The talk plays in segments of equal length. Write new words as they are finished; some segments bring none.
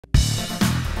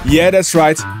Yeah, that's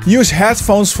right. Use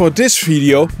headphones for this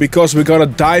video because we're gonna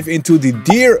dive into the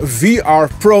DearVr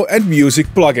Pro and Music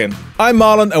plugin. I'm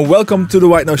Marlon and welcome to the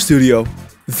White Noise Studio.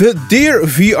 The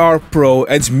DearVr Pro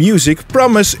and Music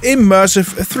promise immersive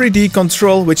 3D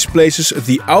control which places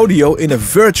the audio in a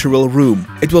virtual room.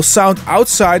 It will sound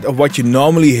outside of what you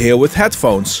normally hear with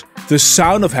headphones. The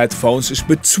sound of headphones is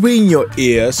between your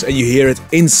ears and you hear it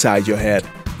inside your head.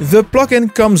 The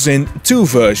plugin comes in two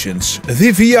versions,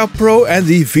 the VR Pro and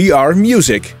the VR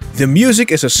Music. The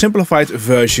Music is a simplified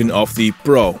version of the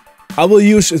Pro. I will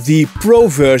use the Pro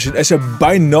version as a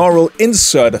binaural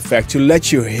insert effect to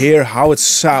let you hear how it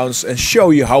sounds and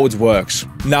show you how it works.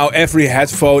 Now every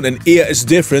headphone and ear is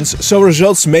different, so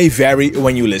results may vary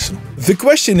when you listen. The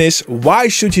question is, why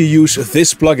should you use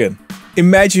this plugin?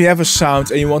 Imagine you have a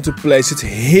sound and you want to place it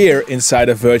here inside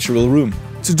a virtual room.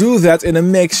 To do that in a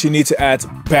mix you need to add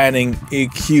panning,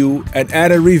 EQ and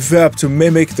add a reverb to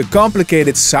mimic the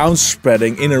complicated sound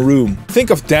spreading in a room.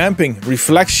 Think of damping,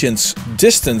 reflections,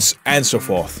 distance and so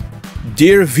forth.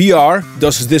 DearVr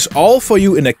does this all for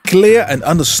you in a clear and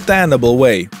understandable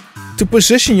way. To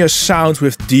position your sound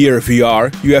with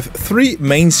DearVr you have three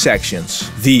main sections: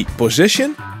 the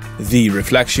position, the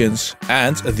reflections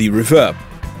and the reverb.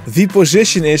 The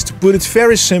position is, to put it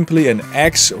very simply, an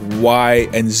X, Y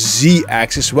and Z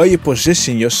axis where you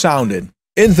position your sound in.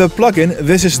 In the plugin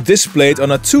this is displayed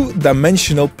on a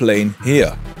two-dimensional plane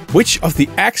here. Which of the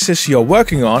axes you're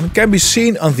working on can be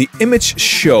seen on the image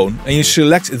shown and you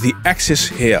select the axis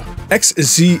here.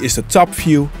 XZ is the top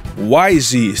view,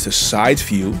 YZ is the side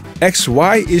view,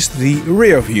 XY is the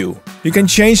rear view. You can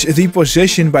change the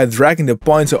position by dragging the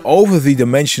pointer over the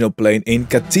dimensional plane in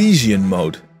Cartesian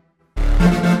mode.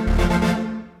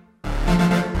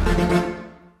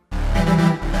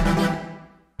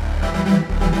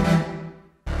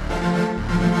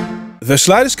 The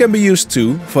sliders can be used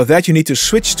too. For that you need to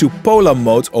switch to polar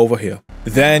mode over here.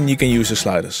 Then you can use the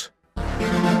sliders.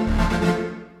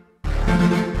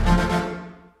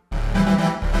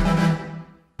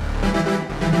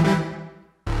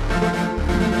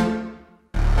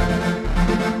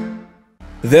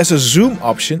 There's a zoom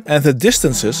option and the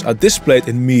distances are displayed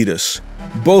in meters.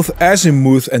 Both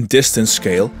azimuth and distance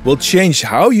scale will change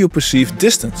how you perceive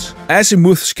distance.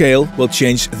 Azimuth scale will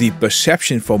change the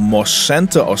perception for more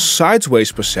center or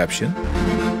sideways perception.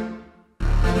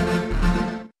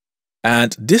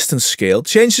 And distance scale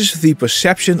changes the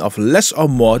perception of less or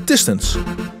more distance.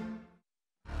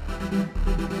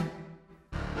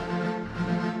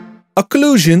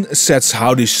 Occlusion sets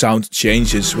how the sound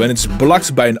changes when it's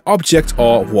blocked by an object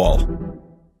or wall.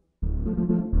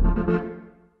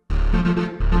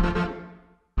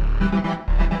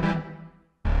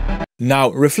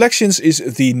 Now, reflections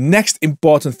is the next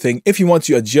important thing if you want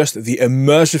to adjust the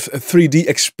immersive 3D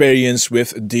experience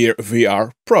with DearVr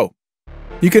Pro.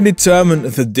 You can determine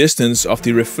the distance of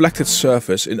the reflected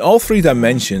surface in all three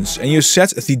dimensions and you set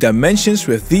the dimensions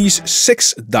with these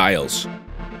 6 dials.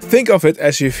 Think of it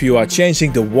as if you are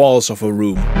changing the walls of a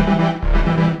room.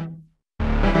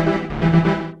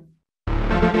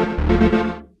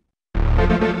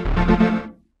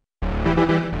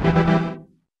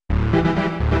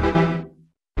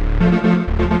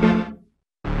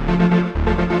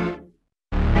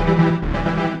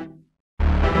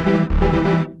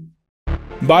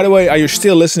 By the way, are you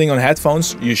still listening on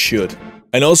headphones? You should.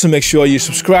 And also make sure you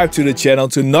subscribe to the channel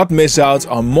to not miss out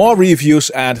on more reviews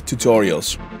and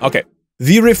tutorials. Okay.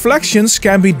 The reflections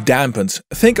can be dampened.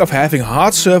 Think of having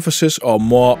hard surfaces or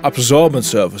more absorbent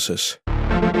surfaces.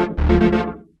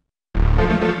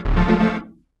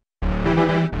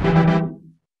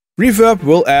 Reverb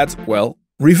will add, well,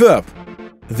 reverb.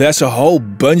 There's a whole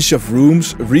bunch of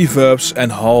rooms, reverbs and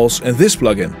halls in this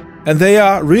plugin. And they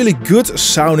are really good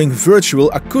sounding virtual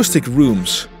acoustic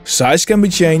rooms. Size can be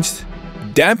changed,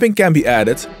 damping can be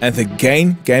added and the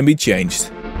gain can be changed.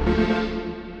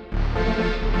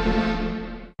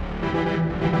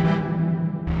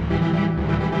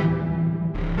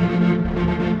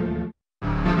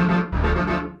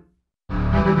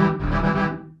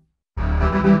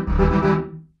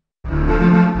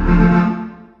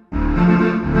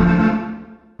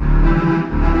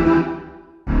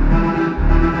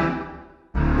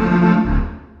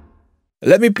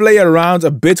 Let me play around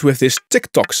a bit with this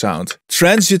tick-tock sound.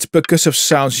 Transient percussive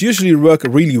sounds usually work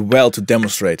really well to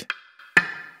demonstrate.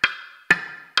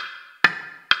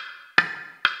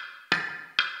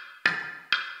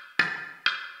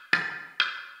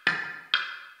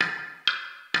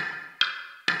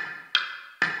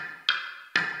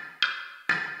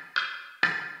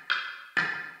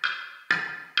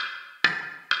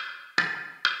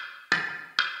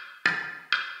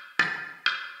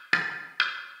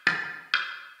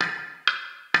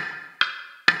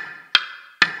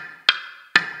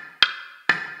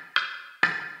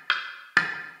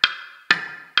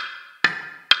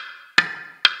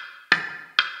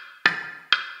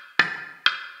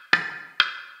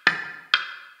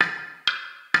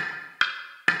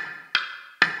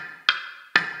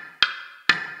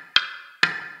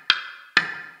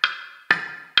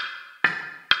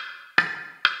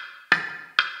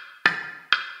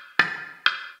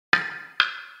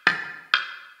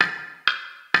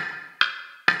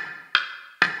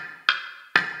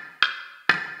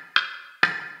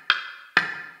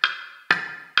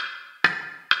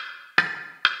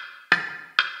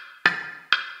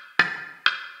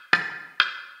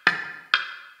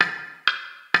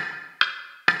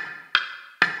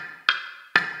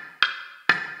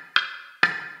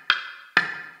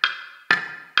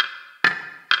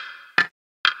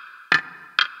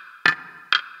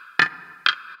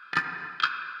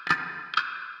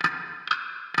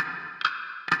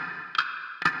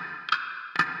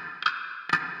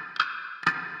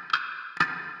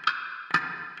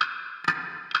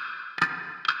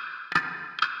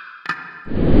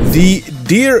 The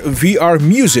DearVr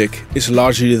Music is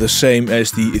largely the same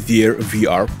as the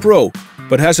DearVr Pro,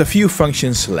 but has a few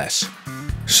functions less.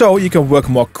 So you can work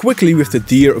more quickly with the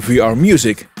DearVr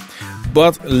Music,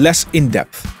 but less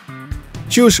in-depth.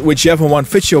 Choose whichever one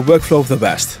fits your workflow the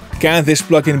best. Can this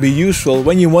plugin be useful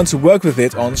when you want to work with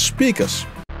it on speakers?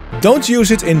 Don't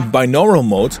use it in binaural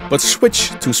mode, but switch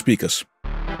to speakers.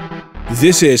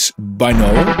 This is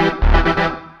binaural,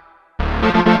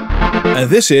 and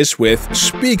this is with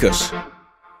speakers.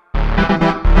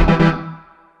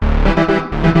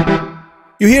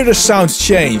 You hear the sound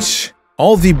change.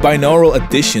 All the binaural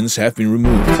additions have been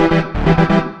removed.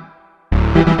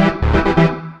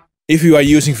 If you are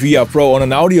using VR Pro on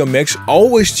an audio mix,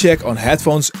 always check on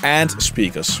headphones and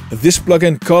speakers. This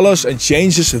plugin colors and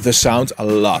changes the sound a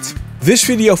lot. This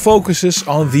video focuses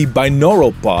on the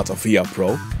binaural part of VR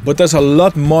Pro, but there's a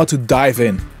lot more to dive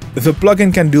in. The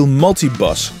plugin can do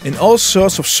multi-bus in all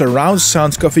sorts of surround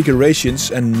sound configurations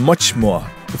and much more.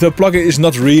 The plugin is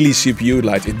not really CPU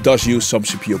light, it does use some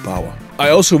CPU power. I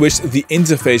also wish the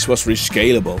interface was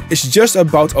rescalable. It's just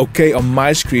about okay on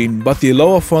my screen, but the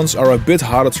lower fonts are a bit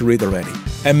harder to read already.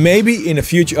 And maybe in a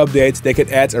future update they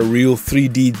could add a real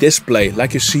 3D display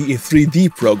like you see in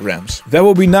 3D programs. That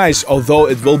would be nice, although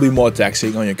it will be more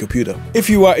taxing on your computer. If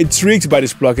you are intrigued by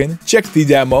this plugin, check the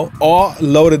demo or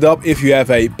load it up if you have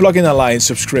a Plugin Alliance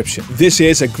subscription. This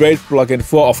is a great plugin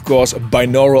for, of course,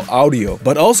 binaural audio,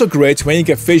 but also great when you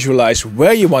can visualize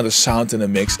where you want a sound in a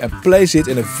mix and place it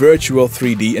in a virtual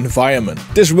 3D environment.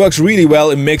 This works really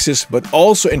well in mixes, but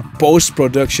also in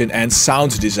post-production and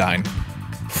sound design.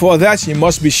 For that, you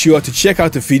must be sure to check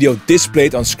out the video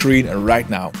displayed on screen right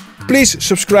now. Please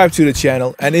subscribe to the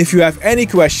channel, and if you have any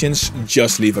questions,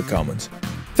 just leave a comment.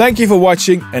 Thank you for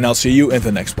watching, and I'll see you in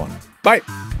the next one.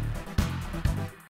 Bye!